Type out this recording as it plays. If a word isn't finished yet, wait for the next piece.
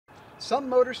Some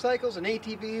motorcycles and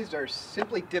ATVs are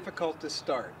simply difficult to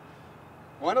start.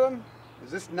 One of them is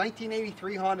this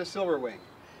 1983 Honda Silverwing.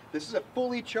 This is a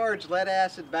fully charged lead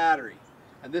acid battery,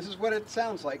 and this is what it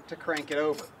sounds like to crank it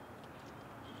over.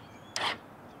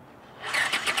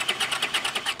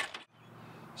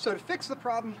 So to fix the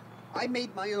problem, I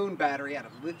made my own battery out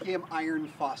of lithium iron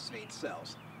phosphate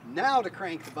cells. Now to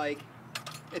crank the bike,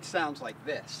 it sounds like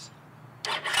this.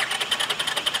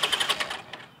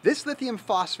 This lithium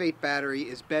phosphate battery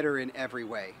is better in every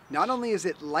way. Not only is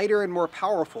it lighter and more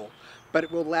powerful, but it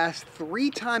will last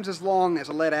 3 times as long as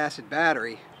a lead acid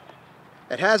battery.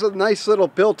 It has a nice little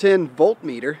built-in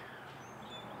voltmeter,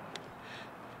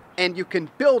 and you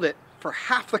can build it for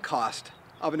half the cost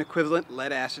of an equivalent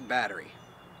lead acid battery.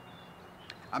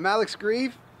 I'm Alex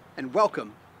Grieve, and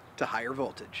welcome to Higher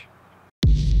Voltage.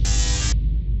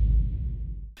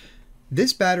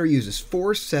 This battery uses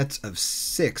 4 sets of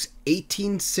 6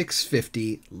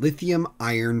 18650 lithium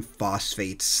iron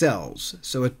phosphate cells,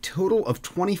 so a total of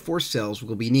 24 cells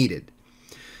will be needed.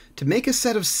 To make a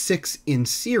set of 6 in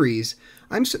series,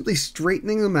 I'm simply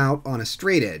straightening them out on a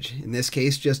straight edge, in this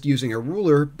case just using a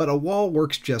ruler, but a wall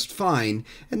works just fine,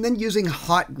 and then using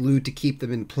hot glue to keep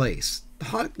them in place. The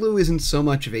hot glue isn't so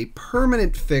much of a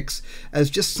permanent fix as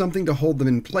just something to hold them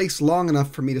in place long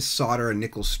enough for me to solder a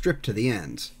nickel strip to the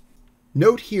ends.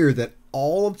 Note here that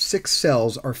all of 6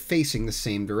 cells are facing the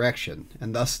same direction,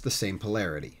 and thus the same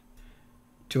polarity.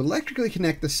 To electrically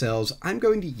connect the cells, I'm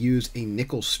going to use a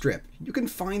nickel strip. You can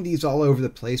find these all over the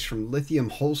place from lithium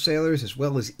wholesalers as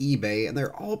well as eBay, and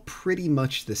they're all pretty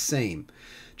much the same.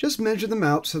 Just measure them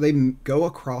out so they go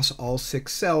across all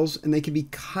 6 cells, and they can be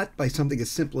cut by something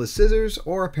as simple as scissors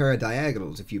or a pair of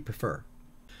diagonals if you prefer.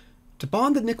 To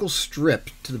bond the nickel strip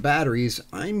to the batteries,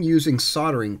 I'm using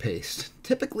soldering paste.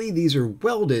 Typically these are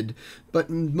welded, but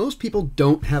most people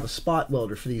don't have a spot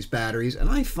welder for these batteries, and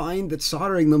I find that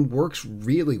soldering them works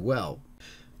really well.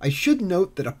 I should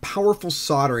note that a powerful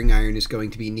soldering iron is going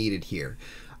to be needed here.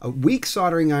 A weak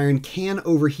soldering iron can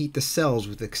overheat the cells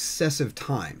with excessive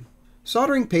time.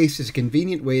 Soldering paste is a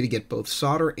convenient way to get both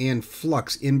solder and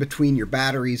flux in between your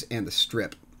batteries and the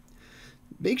strip.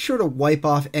 Make sure to wipe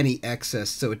off any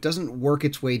excess so it doesn't work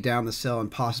its way down the cell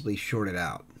and possibly short it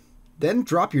out. Then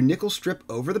drop your nickel strip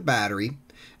over the battery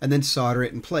and then solder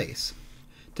it in place.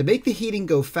 To make the heating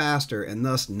go faster and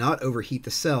thus not overheat the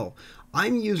cell,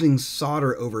 I'm using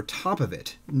solder over top of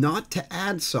it, not to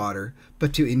add solder,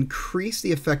 but to increase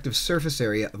the effective surface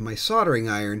area of my soldering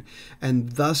iron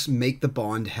and thus make the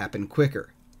bond happen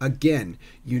quicker. Again,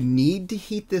 you need to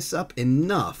heat this up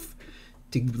enough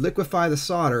to liquefy the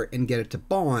solder and get it to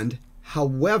bond.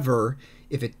 However,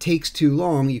 if it takes too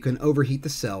long, you can overheat the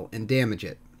cell and damage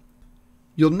it.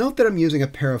 You'll note that I'm using a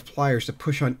pair of pliers to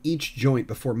push on each joint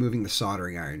before moving the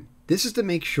soldering iron. This is to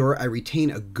make sure I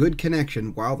retain a good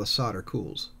connection while the solder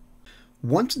cools.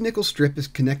 Once the nickel strip is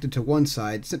connected to one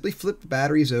side, simply flip the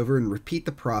batteries over and repeat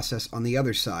the process on the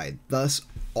other side. Thus,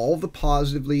 all the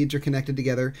positive leads are connected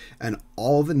together and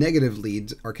all the negative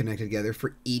leads are connected together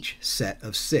for each set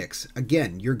of 6.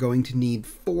 Again, you're going to need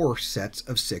 4 sets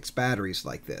of 6 batteries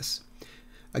like this.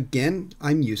 Again,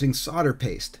 I'm using solder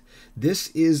paste. This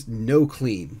is no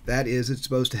clean. That is, it's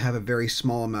supposed to have a very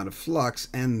small amount of flux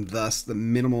and thus the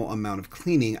minimal amount of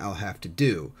cleaning I'll have to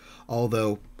do,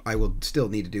 although I will still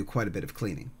need to do quite a bit of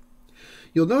cleaning.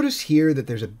 You'll notice here that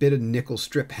there's a bit of nickel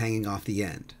strip hanging off the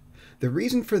end. The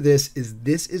reason for this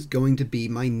is going to be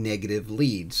my negative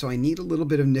lead, so I need a little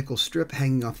bit of nickel strip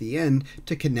hanging off the end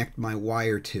to connect my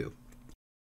wire to.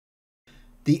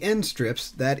 The end strips,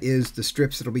 that is the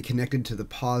strips that will be connected to the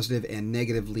positive and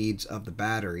negative leads of the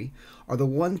battery, are the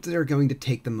ones that are going to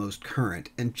take the most current.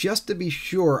 And just to be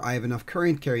sure I have enough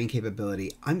current carrying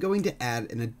capability, I'm going to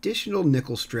add an additional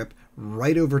nickel strip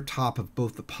right over top of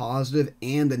both the positive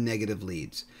and the negative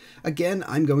leads. Again,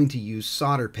 I'm going to use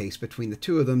solder paste between the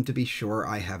two of them to be sure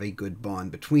I have a good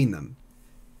bond between them.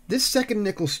 This second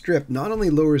nickel strip not only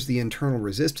lowers the internal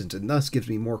resistance and thus gives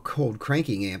me more cold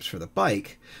cranking amps for the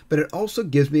bike, but it also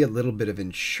gives me a little bit of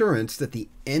insurance that the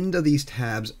end of these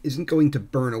tabs isn't going to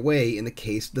burn away in the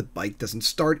case the bike doesn't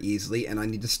start easily and I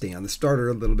need to stay on the starter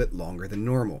a little bit longer than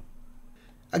normal.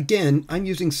 Again, I'm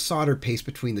using solder paste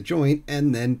between the joint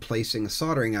and then placing a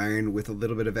soldering iron with a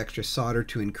little bit of extra solder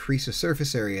to increase the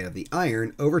surface area of the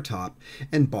iron over top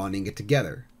and bonding it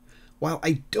together. While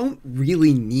I don't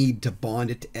really need to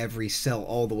bond it to every cell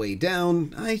all the way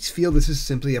down, I feel this is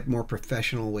simply a more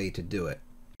professional way to do it.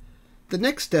 The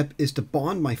next step is to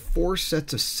bond my 4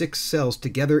 sets of 6 cells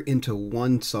together into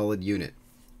one solid unit.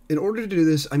 In order to do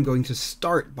this, I'm going to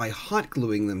start by hot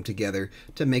gluing them together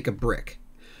to make a brick.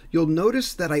 You'll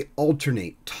notice that I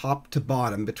alternate top to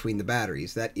bottom between the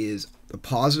batteries. That is, the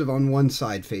positive on one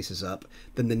side faces up,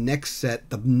 then the next set,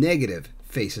 the negative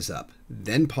faces up,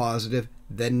 then positive,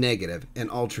 then negative, and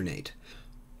alternate.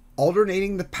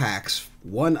 Alternating the packs,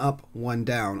 one up, one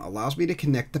down, allows me to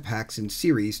connect the packs in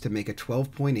series to make a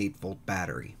 12.8 volt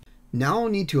battery. Now I'll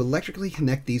need to electrically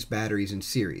connect these batteries in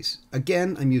series.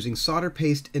 Again, I'm using solder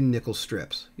paste and nickel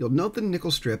strips. You'll note the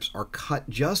nickel strips are cut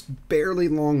just barely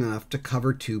long enough to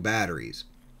cover 2 batteries.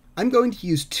 I'm going to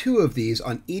use 2 of these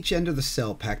on each end of the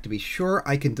cell pack to be sure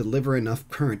I can deliver enough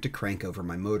current to crank over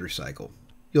my motorcycle.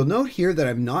 You'll note here that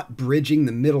I'm not bridging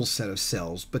the middle set of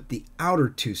cells, but the outer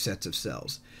 2 sets of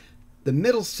cells. The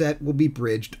middle set will be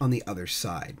bridged on the other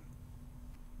side.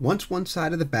 Once one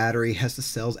side of the battery has the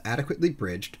cells adequately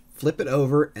bridged, flip it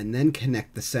over and then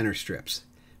connect the center strips.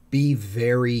 Be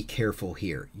very careful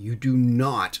here. You do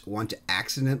not want to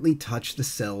accidentally touch the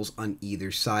cells on either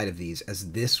side of these,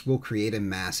 as this will create a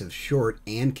massive short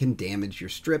and can damage your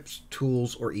strips,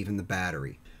 tools, or even the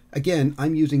battery. Again,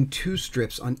 I'm using 2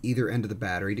 strips on either end of the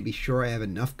battery to be sure I have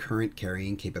enough current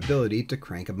carrying capability to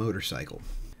crank a motorcycle.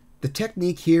 The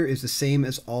technique here is the same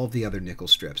as all of the other nickel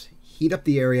strips. Heat up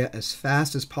the area as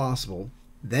fast as possible,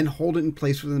 then hold it in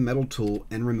place with a metal tool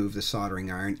and remove the soldering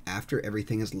iron after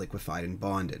everything is liquefied and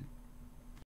bonded.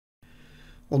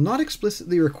 While not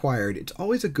explicitly required, it's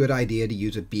always a good idea to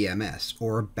use a BMS,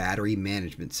 or a battery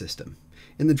management system.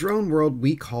 In the drone world,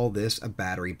 we call this a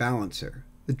battery balancer.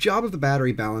 The job of the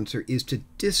battery balancer is to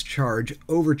discharge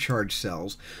overcharged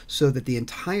cells so that the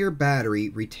entire battery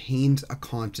retains a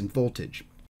constant voltage.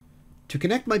 To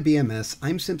connect my BMS,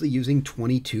 I'm simply using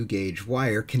 22 gauge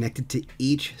wire connected to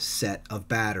each set of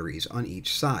batteries on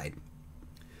each side.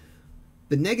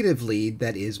 The negative lead,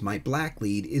 that is my black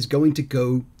lead, is going to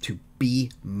go to B-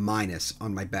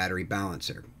 on my battery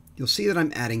balancer. You'll see that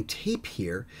I'm adding tape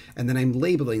here, and then I'm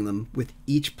labeling them with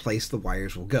each place the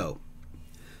wires will go.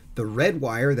 The red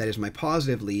wire, that is my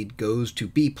positive lead, goes to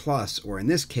B+, or in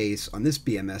this case, on this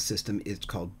BMS system, it's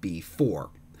called B4.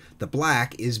 The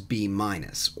black is B-,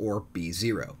 or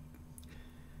B0.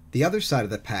 The other side of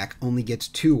the pack only gets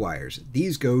 2 wires.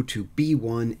 These go to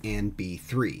B1 and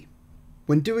B3.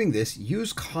 When doing this,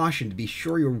 use caution to be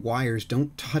sure your wires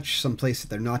don't touch someplace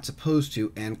that they're not supposed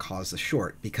to and cause the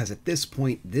short, because at this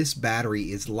point, this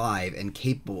battery is live and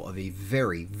capable of a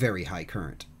very, very high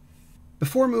current.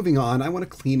 Before moving on, I want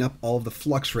to clean up all of the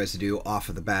flux residue off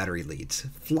of the battery leads.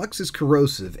 Flux is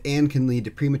corrosive and can lead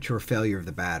to premature failure of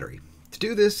the battery. To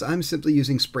do this, I'm simply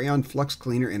using spray-on flux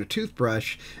cleaner and a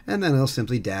toothbrush, and then I'll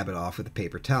simply dab it off with a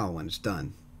paper towel when it's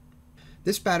done.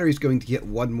 This battery is going to get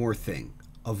one more thing,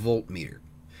 a voltmeter.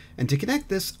 And to connect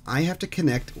this, I have to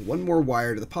connect one more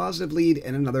wire to the positive lead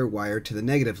and another wire to the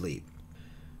negative lead.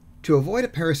 To avoid a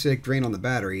parasitic drain on the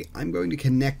battery, I'm going to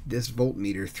connect this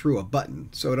voltmeter through a button,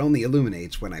 so it only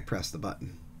illuminates when I press the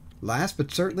button. Last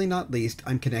but certainly not least,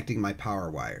 I'm connecting my power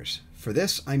wires. For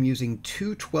this, I'm using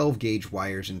 2 12-gauge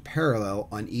wires in parallel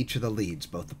on each of the leads,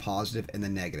 both the positive and the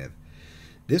negative.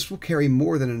 This will carry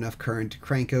more than enough current to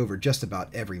crank over just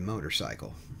about every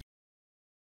motorcycle.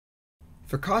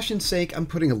 For caution's sake, I'm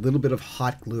putting a little bit of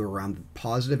hot glue around the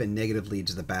positive and negative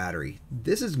leads of the battery.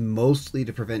 This is mostly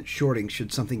to prevent shorting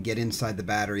should something get inside the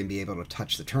battery and be able to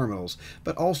touch the terminals,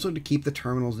 but also to keep the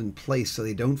terminals in place so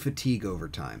they don't fatigue over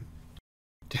time.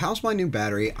 To house my new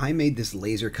battery, I made this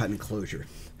laser cut enclosure.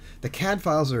 The CAD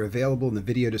files are available in the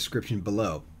video description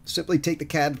below. Simply take the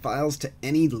CAD files to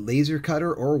any laser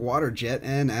cutter or water jet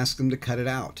and ask them to cut it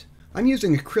out. I'm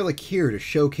using acrylic here to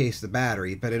showcase the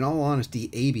battery, but in all honesty,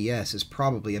 ABS is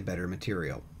probably a better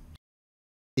material.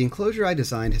 The enclosure I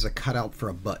designed has a cutout for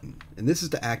a button, and this is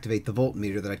to activate the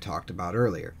voltmeter that I talked about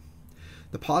earlier.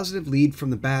 The positive lead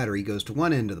from the battery goes to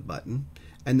one end of the button,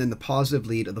 and then the positive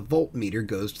lead of the voltmeter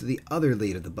goes to the other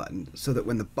lead of the button, so that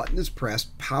when the button is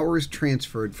pressed, power is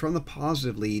transferred from the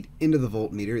positive lead into the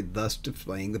voltmeter, thus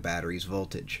displaying the battery's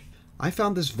voltage. I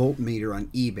found this voltmeter on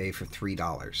eBay for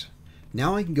 $3.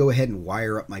 Now I can go ahead and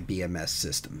wire up my BMS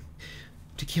system.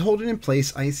 To hold it in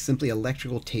place, I simply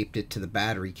electrical taped it to the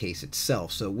battery case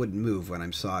itself so it wouldn't move when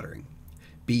I'm soldering.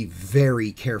 Be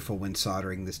very careful when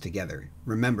soldering this together.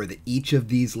 Remember that each of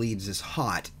these leads is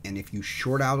hot, and if you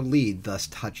short out a lead, thus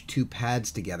touch 2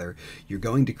 pads together, you're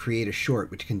going to create a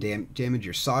short which can damage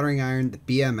your soldering iron, the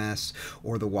BMS,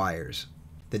 or the wires.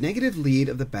 The negative lead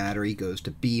of the battery goes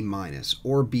to B-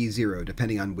 or B0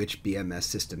 depending on which BMS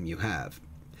system you have.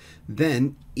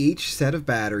 Then each set of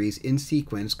batteries in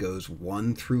sequence goes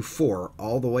 1 through 4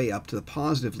 all the way up to the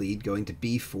positive lead going to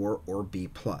B4 or B+.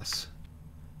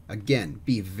 Again,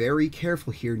 be very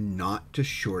careful here not to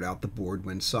short out the board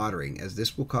when soldering, as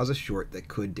this will cause a short that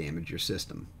could damage your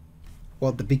system.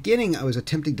 While at the beginning I was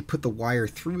attempting to put the wire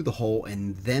through the hole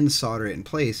and then solder it in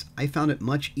place, I found it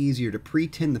much easier to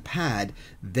pre-tin the pad,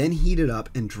 then heat it up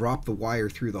and drop the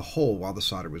wire through the hole while the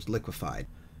solder was liquefied.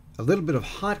 A little bit of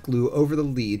hot glue over the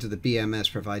leads of the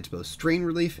BMS provides both strain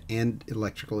relief and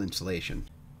electrical insulation.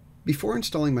 Before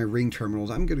installing my ring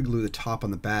terminals, I'm going to glue the top on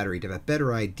the battery to have a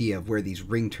better idea of where these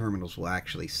ring terminals will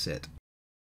actually sit.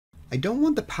 I don't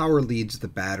want the power leads of the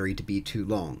battery to be too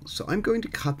long, so I'm going to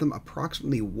cut them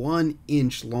approximately 1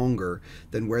 inch longer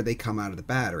than where they come out of the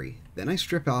battery. Then I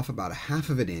strip off about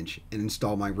 1/2 inch and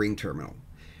install my ring terminal.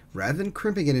 Rather than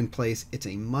crimping it in place, it's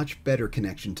a much better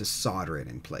connection to solder it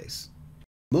in place.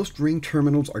 Most ring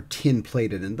terminals are tin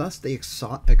plated and thus they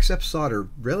accept solder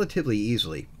relatively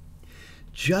easily.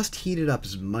 Just heat it up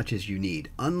as much as you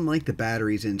need. Unlike the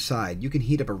batteries inside, you can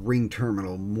heat up a ring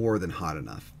terminal more than hot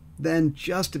enough. Then,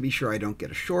 just to be sure I don't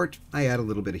get a short, I add a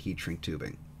little bit of heat shrink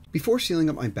tubing. Before sealing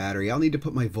up my battery, I'll need to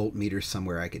put my voltmeter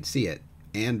somewhere I can see it.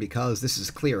 And because this is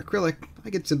clear acrylic,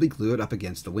 I can simply glue it up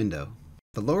against the window.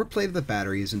 The lower plate of the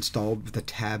battery is installed with a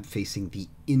tab facing the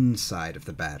inside of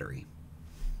the battery.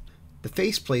 The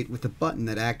faceplate with the button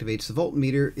that activates the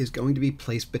voltmeter is going to be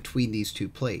placed between these two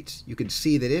plates. You can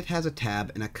see that it has a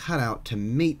tab and a cutout to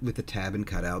mate with the tab and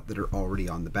cutout that are already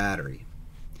on the battery.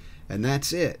 And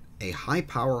that's it. A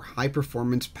high-power,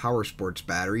 high-performance power sports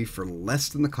battery for less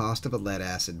than the cost of a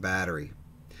lead-acid battery.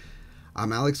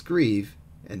 I'm Alex Grieve,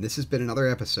 and this has been another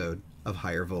episode of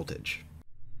Higher Voltage.